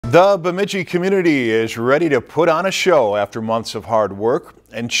The Bemidji community is ready to put on a show after months of hard work.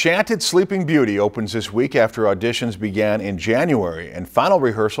 Enchanted Sleeping Beauty opens this week after auditions began in January, and final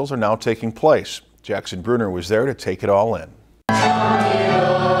rehearsals are now taking place. Jackson Bruner was there to take it all in.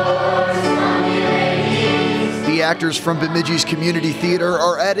 The actors from Bemidji's community theater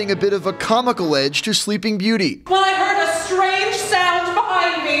are adding a bit of a comical edge to Sleeping Beauty. Well, I heard a strange sound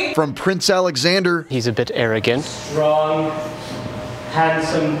behind me. From Prince Alexander. He's a bit arrogant. Strong,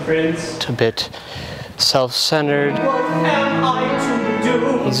 handsome prince. A bit self-centered. What am I to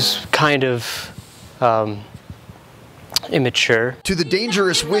do? He's kind of immature. To the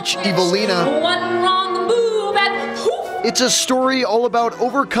dangerous witch Evelina. One wrong move and poof! It's a story all about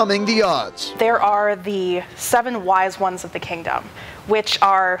overcoming the odds. There are the 7 wise ones of the kingdom, which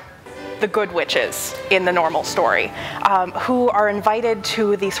are the good witches in the normal story, who are invited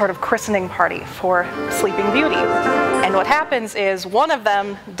to the sort of christening party for Sleeping Beauty. And what happens is one of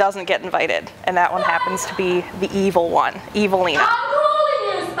them doesn't get invited, and that one happens to be the evil one, Evelina.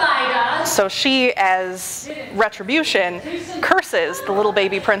 So she, as retribution, curses the little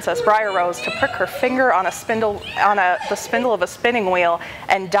baby princess Briar Rose to prick her finger on the spindle of a spinning wheel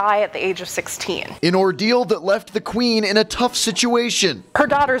and die at the age of 16. An ordeal that left the queen in a tough situation. Her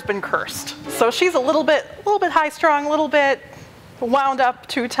daughter's been cursed, so she's a little bit high-strung, a little bit wound up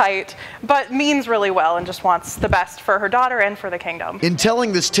too tight, but means really well and just wants the best for her daughter and for the kingdom. In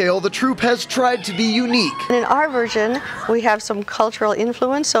telling this tale, the troupe has tried to be unique. In our version, we have some cultural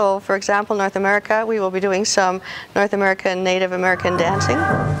influence. So, for example, North America, we will be doing some North American, Native American dancing.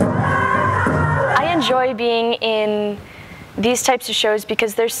 I enjoy being in these types of shows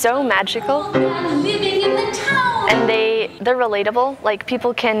because they're so magical. Living in the town. And they're relatable. Like,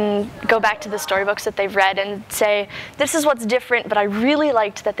 people can go back to the storybooks that they've read and say, this is what's different, but I really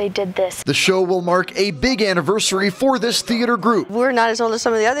liked that they did this. The show will mark a big anniversary for this theater group. We're not as old as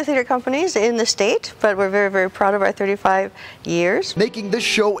some of the other theater companies in the state, but we're very, very proud of our 35 years. Making this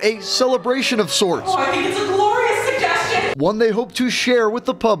show a celebration of sorts. Oh, I think it's a glorious suggestion. One they hope to share with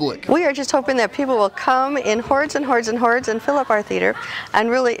the public. We are just hoping that people will come in hordes and hordes and hordes and fill up our theater and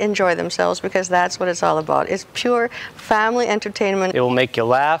really enjoy themselves, because that's what it's all about. It's pure family entertainment. It will make you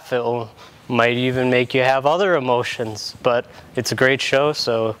laugh. It might even make you have other emotions, but it's a great show,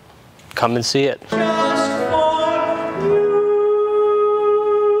 so come and see it.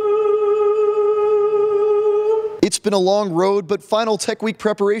 It's been a long road, but final Tech Week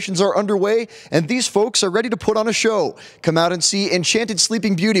preparations are underway, and these folks are ready to put on a show. Come out and see Enchanted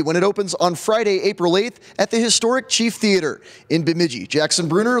Sleeping Beauty when it opens on Friday, April 8th at the historic Chief Theater in Bemidji. Jackson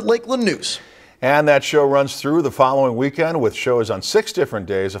Bruner, Lakeland News. And that show runs through the following weekend with shows on 6 different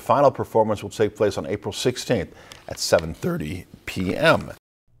days. A final performance will take place on April 16th at 7:30 p.m.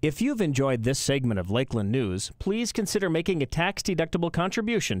 If you've enjoyed this segment of Lakeland News, please consider making a tax-deductible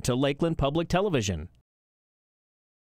contribution to Lakeland Public Television.